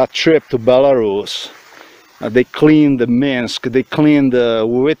that trip to Belarus. They cleaned the Minsk, they cleaned the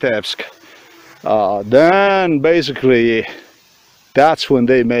Vitebsk. Then basically that's when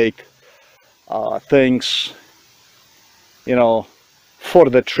they make things, you know, for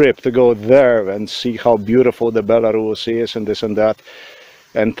the trip to go there and see how beautiful the Belarus is and this and that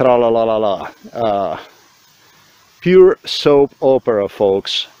and tra la la la la. Pure soap opera,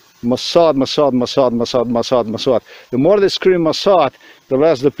 folks. Mossad, Mossad, Mossad, Mossad, Mossad, Mossad. The more they scream Mossad, the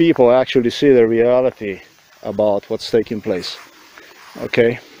less the people actually see the reality about what's taking place.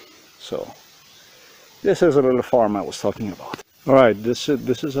 Okay, so this is a little farm I was talking about. All right, this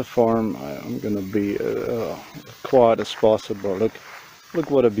is a farm. I'm gonna be quiet as possible. Look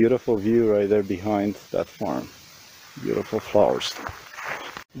what a beautiful view right there behind that farm. Beautiful flowers.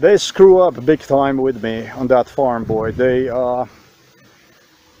 They screw up big time with me on that farm, boy. They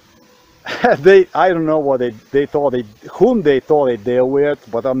I don't know what whom they thought they deal with,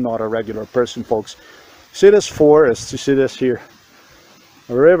 but I'm not a regular person, folks. See this forest, you see this here,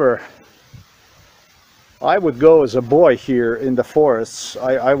 a river. I would go as a boy here in the forests.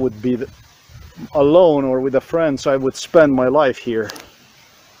 I would be alone or with a friend, so I would spend my life here.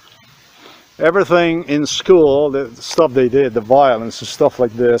 Everything in school, the stuff they did, the violence and stuff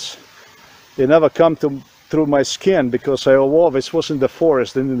like this, it never come through my skin because I always was in the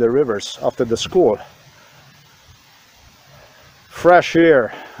forest and in the rivers after the school. Fresh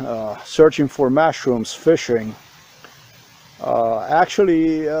air, searching for mushrooms, fishing,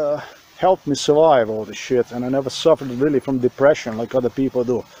 actually helped me survive all this shit, and I never suffered really from depression like other people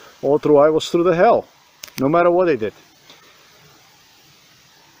do. All through I was through the hell, no matter what they did.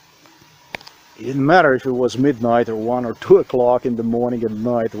 It didn't matter if it was midnight or 1 or 2 o'clock in the morning at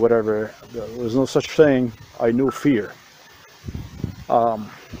night, whatever. There was no such thing. I knew fear.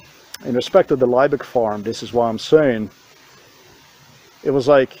 In respect to the Liebeck farm, this is why I'm saying, it was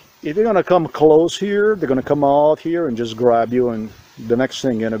like, if you're gonna come close here, they're gonna come out here and just grab you, and the next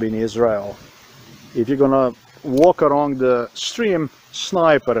thing gonna be in Israel. If you're gonna walk along the stream,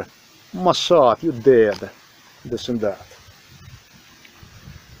 sniper, Mossad, you dead, this and that.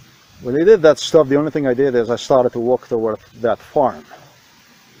 When they did that stuff, the only thing I did is I started to walk toward that farm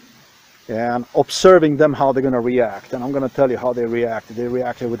and observing them, how they're gonna react. And I'm gonna tell you how they reacted. They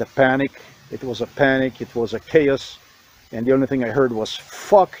reacted with a panic. It was a panic, it was a chaos. And the only thing I heard was,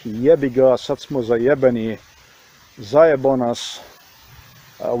 fuck, yebiga, satsmo zayebani, zayebonas,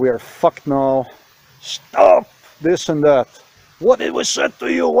 we are fucked now, stop, this and that. What did we say to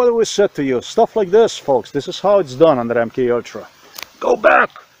you? What did we say to you? Stuff like this, folks. This is how it's done under MK Ultra. Go back!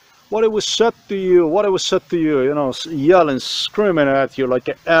 What did we say to you? What did we say to you? You know, yelling, screaming at you like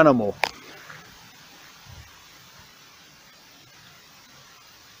an animal.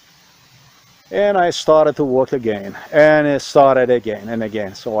 And I started to walk again, and it started again and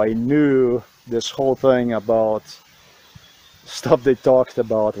again. So I knew this whole thing about stuff they talked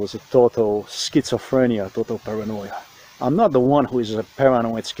about was a total schizophrenia, total paranoia. I'm not the one who is a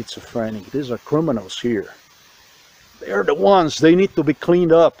paranoid schizophrenic. These are criminals here. They're the ones, they need to be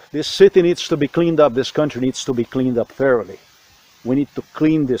cleaned up. This city needs to be cleaned up. This country needs to be cleaned up thoroughly. We need to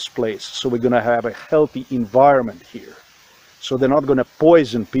clean this place so we're going to have a healthy environment here. So they're not going to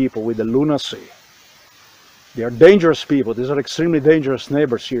poison people with the lunacy. They are dangerous people. These are extremely dangerous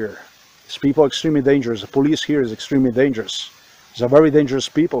neighbors here. These people are extremely dangerous. The police here is extremely dangerous. These are very dangerous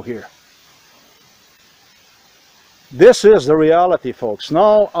people here. This is the reality, folks.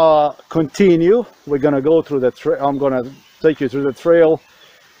 Now continue. We're going to go through the trail. I'm going to take you through the trail,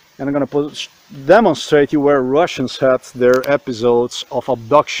 and I'm going to demonstrate you where Russians had their episodes of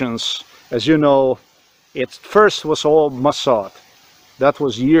abductions. As you know, it first was all Mossad. That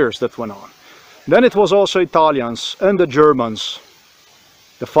was years that went on. Then it was also Italians and the Germans.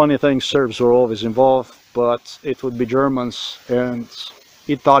 The funny thing, Serbs were always involved, but it would be Germans and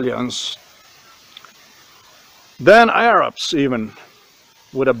Italians. Then Arabs even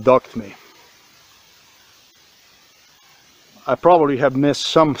would abduct me. I probably have missed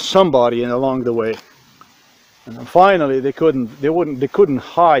somebody along the way. And then finally they couldn't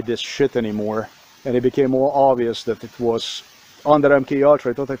hide this shit anymore. And it became more obvious that it was under MK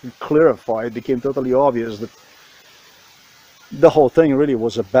Ultra. I thought I could clarify. It became totally obvious that the whole thing really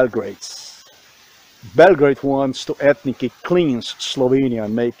was a Belgrade. Belgrade wants to ethnically cleanse Slovenia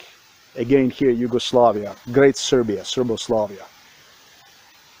and make again here Yugoslavia, Great Serbia, Serboslavia.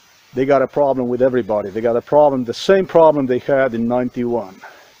 They got a problem with everybody. They got a problem, the same problem they had in '91.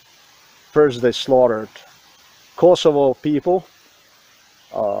 First they slaughtered Kosovo people,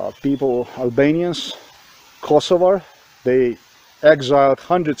 Albanians, Kosovar. They exiled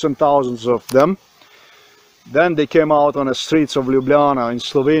hundreds and thousands of them. Then they came out on the streets of Ljubljana in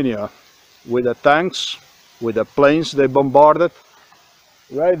Slovenia with the tanks, with the planes they bombarded.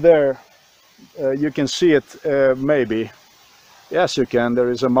 Right there, you can see it maybe. Yes, you can. There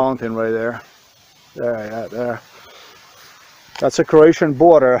is a mountain right there. There. That's a Croatian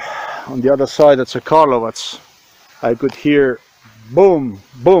border. On the other side, it's a Karlovac. I could hear boom,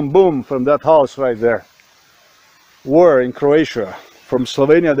 boom, boom from that house right there. War in Croatia. From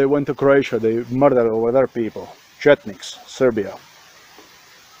Slovenia they went to Croatia. They murdered over there people. Chetniks, Serbia.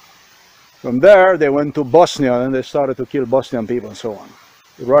 From there they went to Bosnia and they started to kill Bosnian people and so on.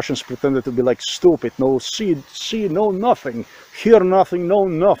 The Russians pretended to be like stupid. No see, no nothing. Hear nothing, know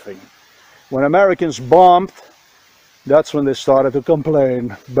nothing. When Americans bombed, that's when they started to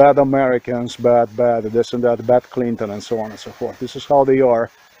complain. Bad Americans, bad, this and that, bad Clinton and so on and so forth. This is how they are.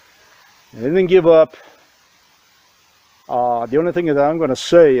 They didn't give up. The only thing that I'm going to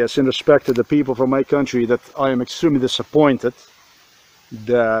say is in respect to the people from my country that I am extremely disappointed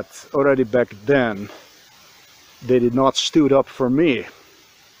that already back then they did not stood up for me.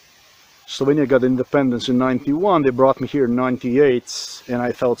 Slovenia got independence in '91, they brought me here in '98, and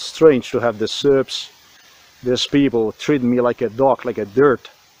I felt strange to have the Serbs, these people, treat me like a dog, like a dirt.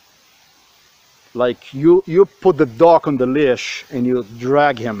 Like you put the dog on the leash and you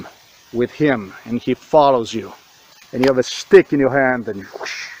drag him with him and he follows you. And you have a stick in your hand and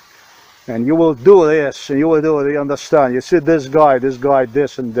whoosh, and you will do this and you will do it, you understand? You see this guy,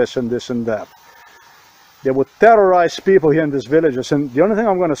 this and this and this and that. They would terrorize people here in these villages, and the only thing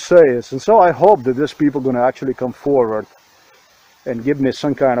I'm going to say is, and so I hope that these people are going to actually come forward and give me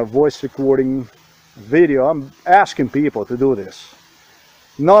some kind of voice recording video. I'm asking people to do this,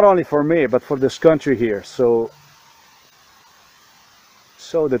 not only for me but for this country here, so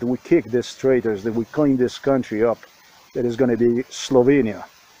that we kick these traitors, that we clean this country up, that is going to be Slovenia.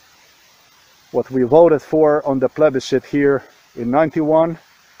 What we voted for on the plebiscite here in '91,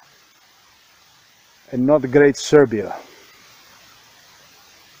 and not Great Serbia.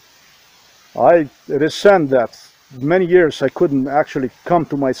 I resent that. Many years I couldn't actually come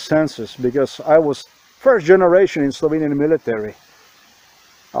to my senses because I was first generation in Slovenian military.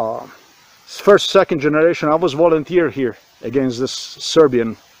 First, second generation, I was volunteer here against this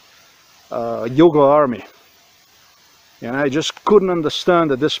Serbian Yugo army. And I just couldn't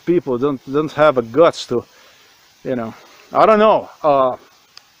understand that these people don't have a guts to, you know, I don't know,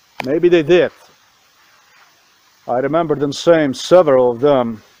 maybe they did. I remember them saying, several of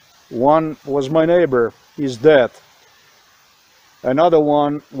them. One was my neighbor, he's dead. Another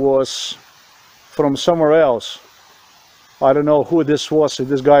one was from somewhere else. I don't know who this was, if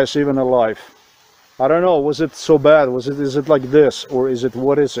this guy is even alive. I don't know, was it so bad? Is it like this, or is it,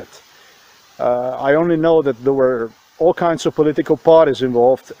 what is it? I only know that there were all kinds of political parties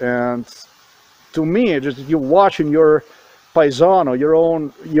involved, and to me, just you watching your paisano, your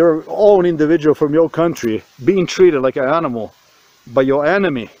own individual from your country being treated like an animal by your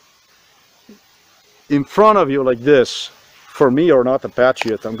enemy in front of you like this. For me, you're not a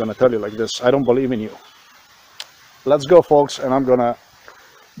patriot. I'm gonna tell you like this, I don't believe in you. Let's go, folks, and I'm gonna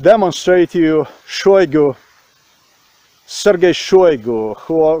demonstrate to you Shoigu, Sergei Shoigu,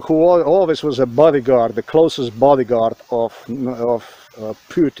 who always was a bodyguard, the closest bodyguard of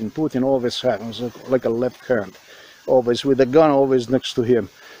Putin. Putin always had, it was like a left hand, always with a gun always next to him,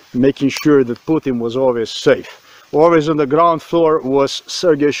 making sure that Putin was always safe. Always on the ground floor was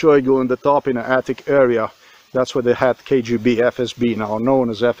Sergei Shoigu, on the top in the attic area. That's where they had KGB, FSB now, known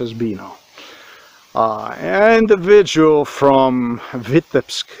as FSB now. An individual from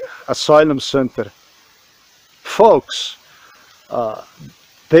Vitebsk Asylum Center. Folks,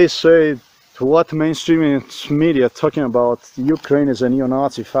 they say, what mainstream media talking about Ukraine is a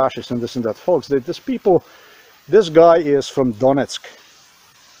neo-Nazi, fascist and this and that. Folks, this guy is from Donetsk.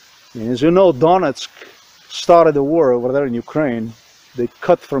 And as you know, Donetsk started the war over there in Ukraine. They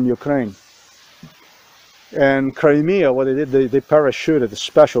cut from Ukraine. And Crimea, what they did, they parachuted the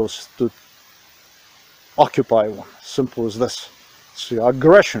specials to occupy one. Simple as this. It's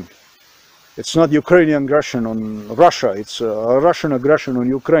aggression. It's not Ukrainian aggression on Russia. It's Russian aggression on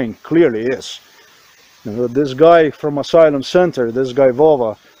Ukraine. Clearly is. You know, this guy from Asylum Center, this guy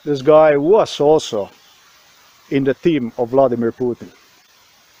Vova, this guy was also in the team of Vladimir Putin.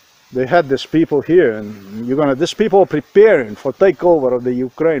 They had these people here, and these people are preparing for takeover of the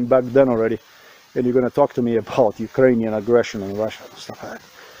Ukraine back then already. And you're gonna talk to me about Ukrainian aggression on Russia and stuff like that,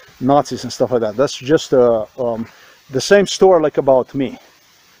 Nazis and stuff like that. That's just the same story like about me.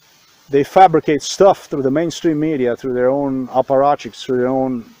 They fabricate stuff through the mainstream media, through their own apparatchiks, through their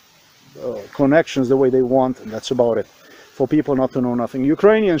own connections the way they want, and that's about it. For people not to know nothing.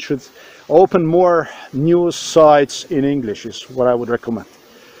 Ukrainians should open more news sites in English is what I would recommend.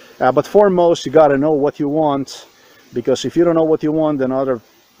 But foremost, you got to know what you want, because if you don't know what you want, then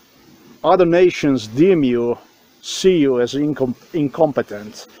other nations deem you, see you as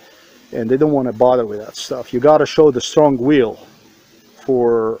incompetent, and they don't want to bother with that stuff. You got to show the strong will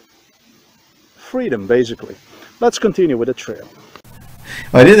for freedom, basically. Let's continue with the trail.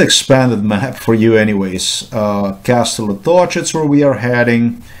 I did expanded map for you anyways. Castle Otochets, where we are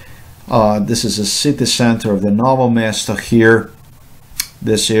heading. This is the city center of the Novo Mesto here.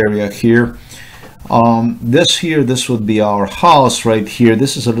 This area here. This would be our house right here.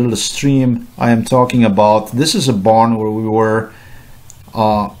 This is a little stream I am talking about. This is a barn where we were.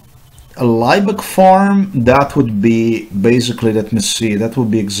 A Liebig farm, that would be basically, let me see, that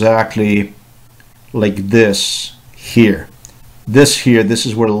would be exactly like this here. This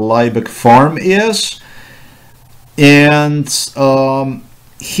is where Liebig farm is. And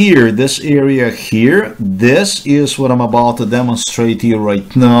here, this area here, this is what I'm about to demonstrate to you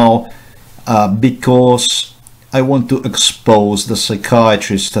right now, because I want to expose the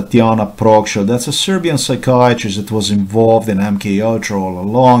psychiatrist Tatiana Proksha. That's a Serbian psychiatrist that was involved in MK Ultra all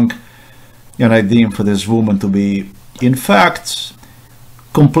along, and I deem for this woman to be, in fact,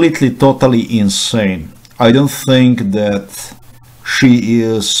 completely, totally insane. I don't think that she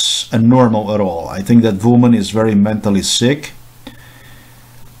is a normal at all. I think that woman is very mentally sick.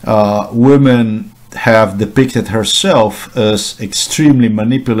 Women have depicted herself as extremely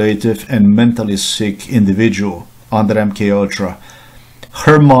manipulative and mentally sick individual under MK Ultra.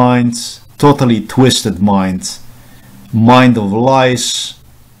 Her mind, totally twisted mind of lies,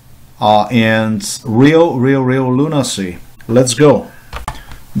 and real lunacy. Let's go.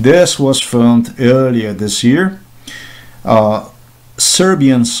 This was filmed earlier this year.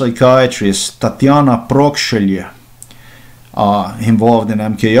 Serbian psychiatrist Tatiana Proksha, involved in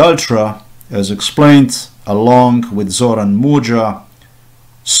MK Ultra, as explained, along with Zoran Muja,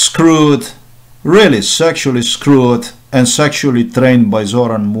 screwed, really sexually screwed and sexually trained by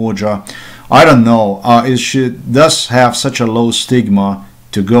Zoran Muja. I don't know, she does have such a low stigma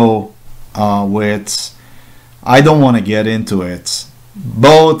to go with. I don't want to get into it.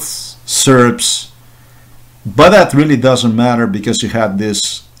 Both Serbs, but that really doesn't matter, because you had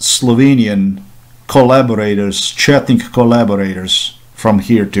this Slovenian collaborators, chatting collaborators from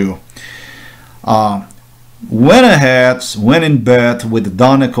here too. Went in bed with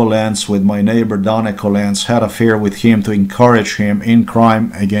Dane Kolens, with my neighbor Dane Kolens, had affair with him to encourage him in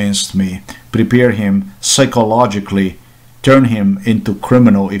crime against me, prepare him psychologically, turn him into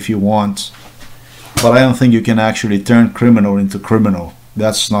criminal if you want. But I don't think you can actually turn criminal into criminal.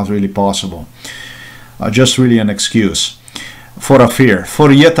 That's not really possible. Just really an excuse for affair, for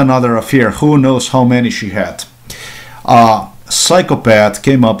yet another affair. Who knows how many she had. Psychopath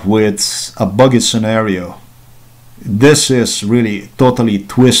came up with a buggy scenario. This is really totally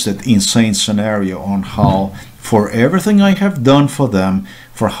twisted, insane scenario on how, for everything I have done for them,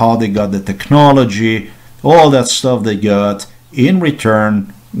 for how they got the technology, all that stuff they got, in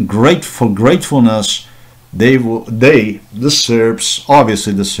return, gratefulness, the Serbs,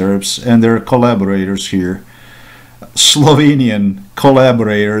 obviously the Serbs and their collaborators here, Slovenian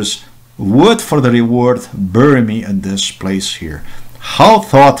collaborators, would for the reward bury me at this place here. How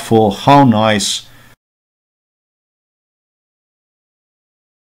thoughtful, how nice,